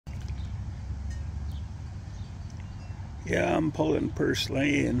Yeah, I'm pulling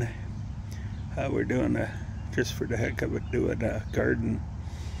purslane. We're doing just for the heck of it, doing a garden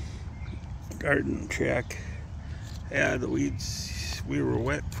check. Yeah, the weeds, we were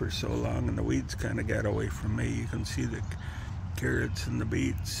wet for so long and the weeds kind of got away from me. You can see the carrots and the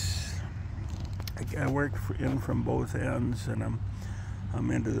beets. I worked in from both ends, and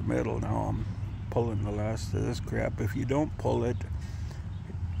I'm into the middle now. I'm pulling the last of this crap. If you don't pull it,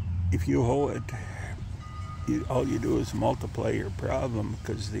 if you hoe it, all you do is multiply your problem,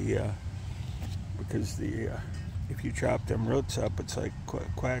 because if you chop them roots up, it's like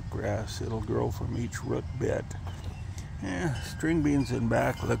quack grass. It'll grow from each root bit. Yeah, string beans in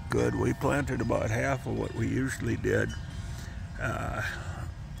back look good. We planted about half of what we usually did.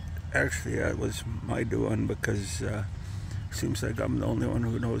 Actually, that was my doing, because it seems like I'm the only one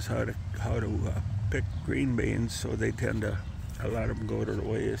who knows how to pick green beans, so they tend to, a lot of them go to the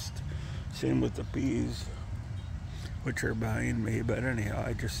waste. Same with the peas, which are behind me. But anyhow,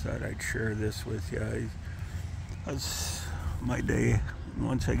 I just thought I'd share this with you. That's my day.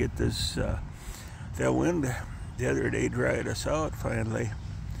 Once I get this, that wind the other day dried us out finally.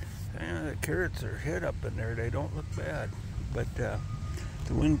 Yeah, the carrots are hit up in there. They don't look bad, but the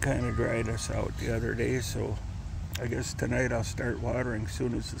wind kind of dried us out the other day. So I guess tonight I'll start watering as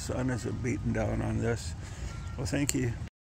soon as the sun isn't beating down on this. Well, thank you.